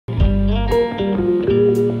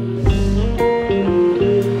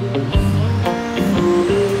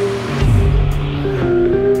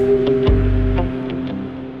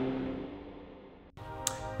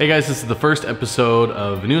Hey guys, this is the first episode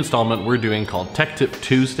of a new installment we're doing called Tech Tip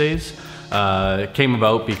Tuesdays. It came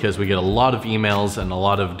about because we get a lot of emails and a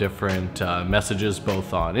lot of different messages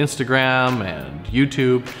both on Instagram and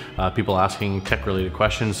YouTube, people asking tech related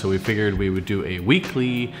questions, so we figured we would do a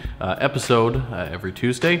weekly episode every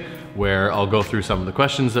Tuesday where I'll go through some of the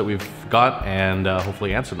questions that we've got and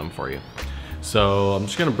hopefully answer them for you. So I'm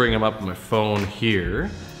just gonna bring them up on my phone here.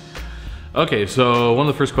 Okay, so one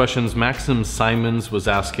of the first questions, Maxim Simons was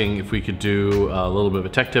asking if we could do a little bit of a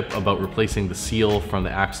tech tip about replacing the seal from the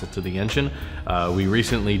axle to the engine. We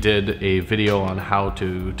recently did a video on how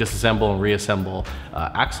to disassemble and reassemble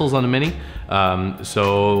axles on a Mini,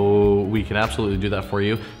 so we can absolutely do that for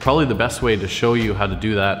you. Probably the best way to show you how to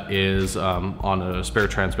do that is on a spare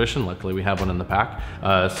transmission. Luckily we have one in the pack.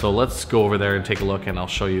 So let's go over there and take a look and I'll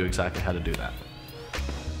show you exactly how to do that.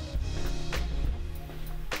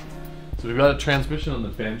 So we've got a transmission on the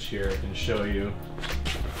bench here. I can show you.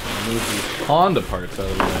 I'll move these Honda parts out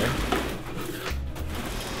of the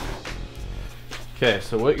way. Okay,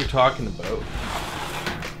 so what you're talking about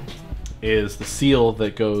is the seal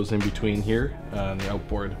that goes in between here and the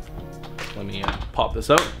outboard. Let me pop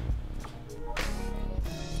this out.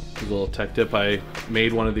 Here's a little tech tip. I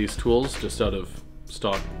made one of these tools just out of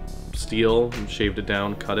stock steel and shaved it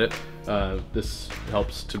down, cut it. This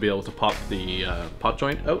helps to be able to pop the pot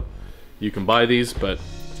joint out. You can buy these, but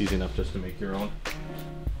it's easy enough just to make your own.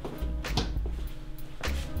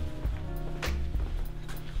 Put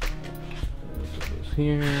those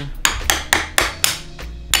here.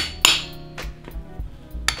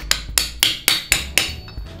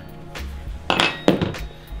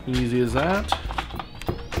 Easy as that.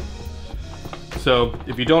 So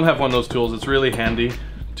if you don't have one of those tools, it's really handy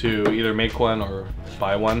to either make one or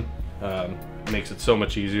buy one. Makes it so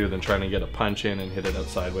much easier than trying to get a punch in and hit it out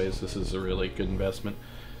sideways. This is a really good investment.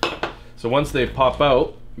 So once they pop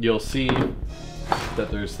out, you'll see that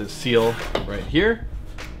there's this seal right here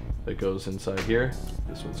that goes inside here.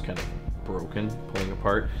 This one's kind of broken, pulling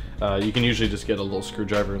apart. You can usually just get a little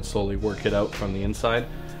screwdriver and slowly work it out from the inside.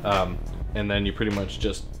 And then you pretty much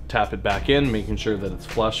just tap it back in, making sure that it's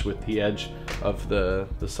flush with the edge of the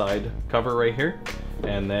side cover right here.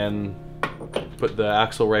 And then put the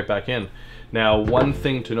axle right back in. Now, one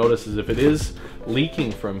thing to notice is if it is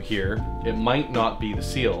leaking from here, it might not be the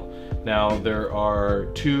seal. Now, there are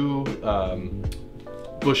two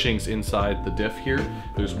bushings inside the diff here.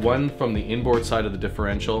 There's one from the inboard side of the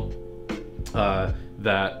differential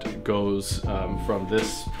that goes from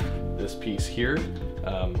this piece here.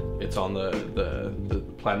 It's on the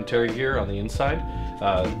planetary gear on the inside.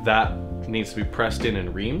 That needs to be pressed in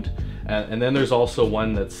and reamed. And then there's also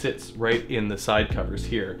one that sits right in the side covers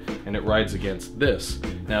here, and it rides against this.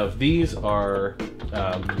 Now, if these are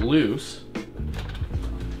loose,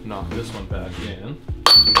 knock this one back in.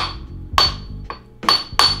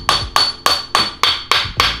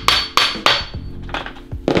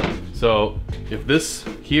 So if this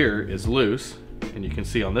here is loose, and you can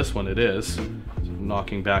see on this one it is,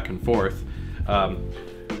 knocking back and forth,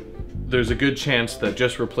 there's a good chance that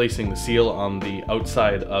just replacing the seal on the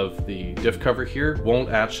outside of the diff cover here won't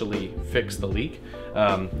actually fix the leak,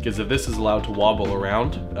 because if this is allowed to wobble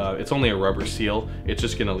around, it's only a rubber seal, it's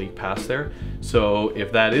just going to leak past there. So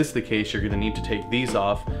if that is the case, you're going to need to take these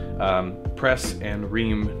off, press and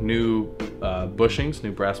ream new bushings,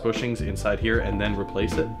 new brass bushings inside here, and then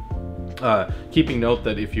replace it. Keeping note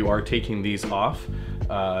that if you are taking these off,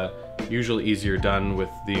 usually easier done with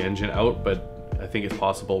the engine out, but I think it's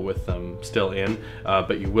possible with them still in,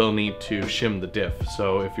 but you will need to shim the diff.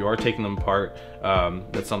 So if you are taking them apart,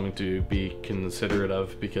 that's something to be considerate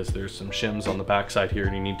of, because there's some shims on the backside here,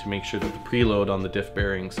 and you need to make sure that the preload on the diff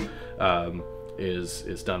bearings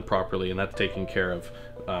is done properly, and that's taken care of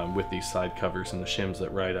with these side covers and the shims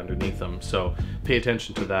that ride underneath them. So pay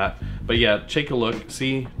attention to that. But yeah, take a look,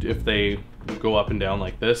 see if they go up and down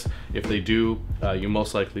like this. If they do, you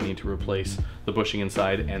most likely need to replace the bushing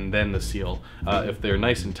inside and then the seal. If they're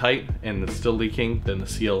nice and tight and it's still leaking, then the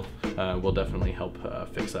seal will definitely help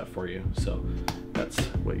fix that for you. So that's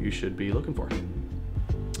what you should be looking for.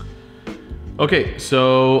 Okay,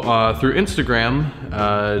 so through Instagram,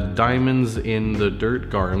 Diamonds in the Dirt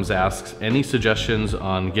Garms asks, any suggestions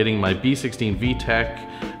on getting my B16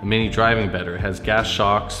 VTEC Mini driving better? It has gas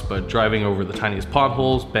shocks, but driving over the tiniest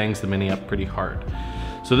potholes bangs the Mini up pretty hard.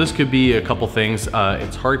 So this could be a couple things.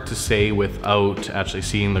 It's hard to say without actually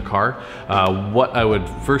seeing the car. What I would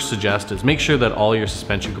first suggest is make sure that all your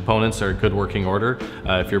suspension components are in good working order.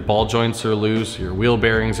 If your ball joints are loose, your wheel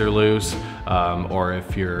bearings are loose, or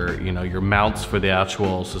if your mounts for the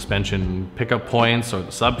actual suspension pickup points or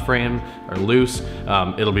the subframe are loose,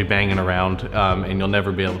 it'll be banging around and you'll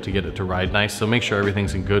never be able to get it to ride nice. So make sure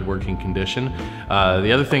everything's in good working condition.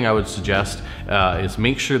 The other thing I would suggest is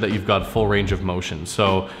make sure that you've got full range of motion.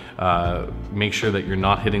 So make sure that you're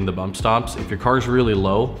not hitting the bump stops. If your car's really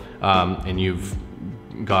low and you've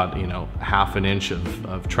got half an inch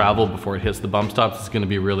of travel before it hits the bump stops, it's going to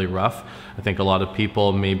be really rough. I think a lot of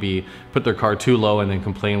people maybe put their car too low and then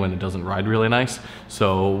complain when it doesn't ride really nice.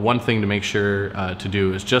 So one thing to make sure to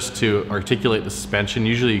do is just to articulate the suspension.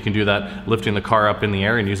 Usually you can do that lifting the car up in the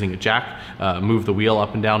air and using a jack, move the wheel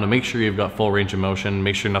up and down to make sure you've got full range of motion,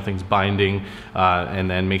 make sure nothing's binding,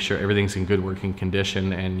 and then make sure everything's in good working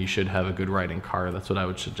condition, and you should have a good riding car. That's what I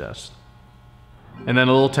would suggest. And then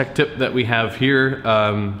a little tech tip that we have here,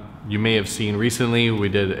 you may have seen recently we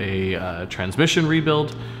did a transmission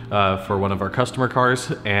rebuild for one of our customer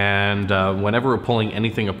cars, and whenever we're pulling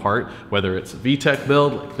anything apart, whether it's a VTEC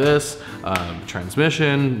build like this,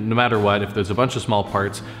 transmission, no matter what, if there's a bunch of small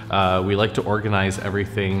parts, we like to organize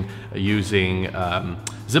everything using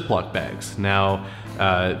Ziploc bags. Now,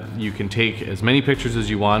 you can take as many pictures as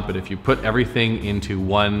you want, but if you put everything into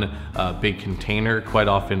one big container, quite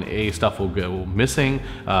often stuff will go missing,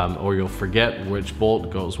 or you'll forget which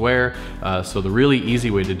bolt goes where. So the really easy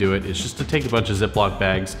way to do it is just to take a bunch of Ziploc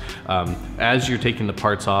bags. As you're taking the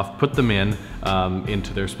parts off, put them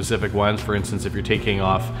into their specific ones. For instance, if you're taking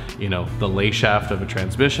off, the lay shaft of a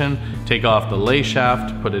transmission, take off the lay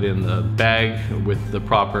shaft, put it in the bag with the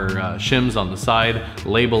proper shims on the side,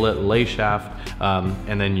 label it lay shaft,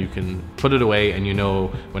 and then you can put it away, and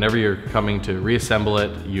whenever you're coming to reassemble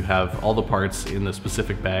it, you have all the parts in the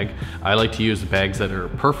specific bag. I like to use the bags that are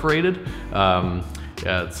perforated.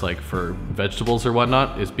 It's like for vegetables or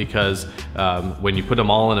whatnot, is because when you put them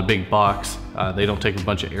all in a big box, they don't take a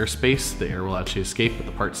bunch of airspace. The air will actually escape, but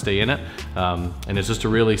the parts stay in it. And it's just a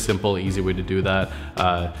really simple, easy way to do that.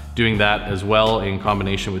 Doing that as well in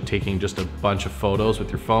combination with taking just a bunch of photos with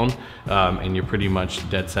your phone, and you're pretty much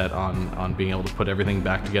dead set on being able to put everything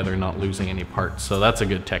back together and not losing any parts. So that's a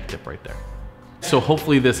good tech tip right there. So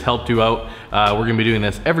hopefully this helped you out. We're gonna be doing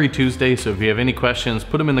this every Tuesday, so if you have any questions,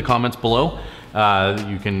 put them in the comments below.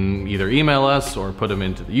 You can either email us or put them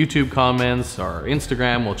into the YouTube comments or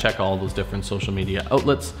Instagram. We'll check all those different social media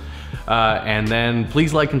outlets. And then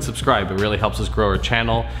please like and subscribe. It really helps us grow our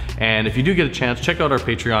channel. And if you do get a chance, check out our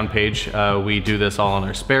Patreon page. We do this all in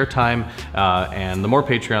our spare time. And the more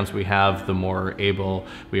Patreons we have, the more able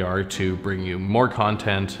we are to bring you more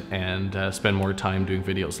content and spend more time doing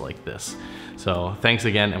videos like this. So thanks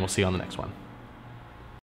again, and we'll see you on the next one.